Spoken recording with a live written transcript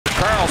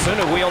Carlson,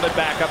 who wheeled it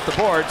back up the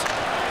boards,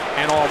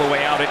 and all the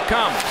way out it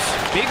comes.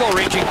 Beagle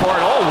reaching for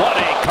it. Oh, what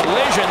a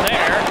collision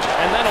there.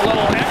 And then a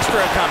little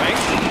extra coming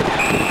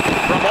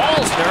from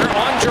Alsner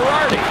on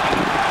Girardi.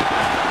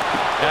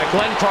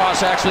 Glenn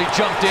Cross actually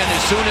jumped in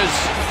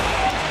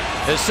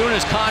as soon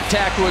as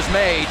contact was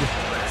made.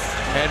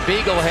 And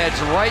Beagle heads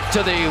right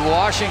to the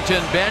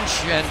Washington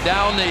bench and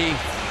down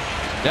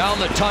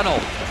the tunnel.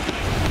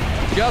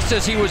 Just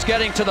as he was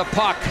getting to the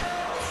puck,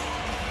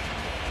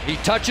 he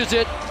touches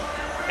it,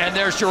 and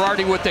there's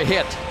Girardi with the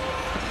hit.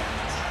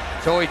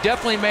 So he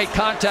definitely made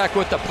contact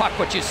with the puck,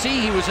 but you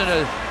see he was in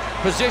a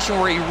position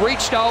where he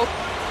reached out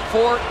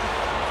for it,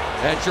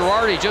 and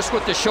Girardi just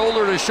with the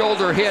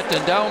shoulder-to-shoulder hit,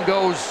 and down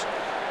goes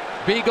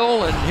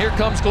Beagle, and here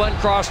comes Glenn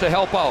Cross to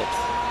help out.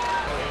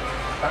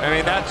 I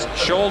mean, that's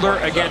shoulder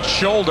against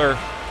shoulder.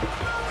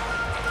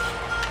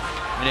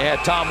 And you had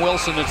Tom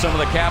Wilson and some of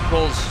the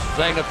Capitals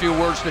saying a few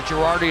words to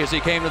Girardi as he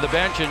came to the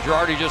bench, and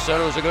Girardi just said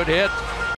it was a good hit.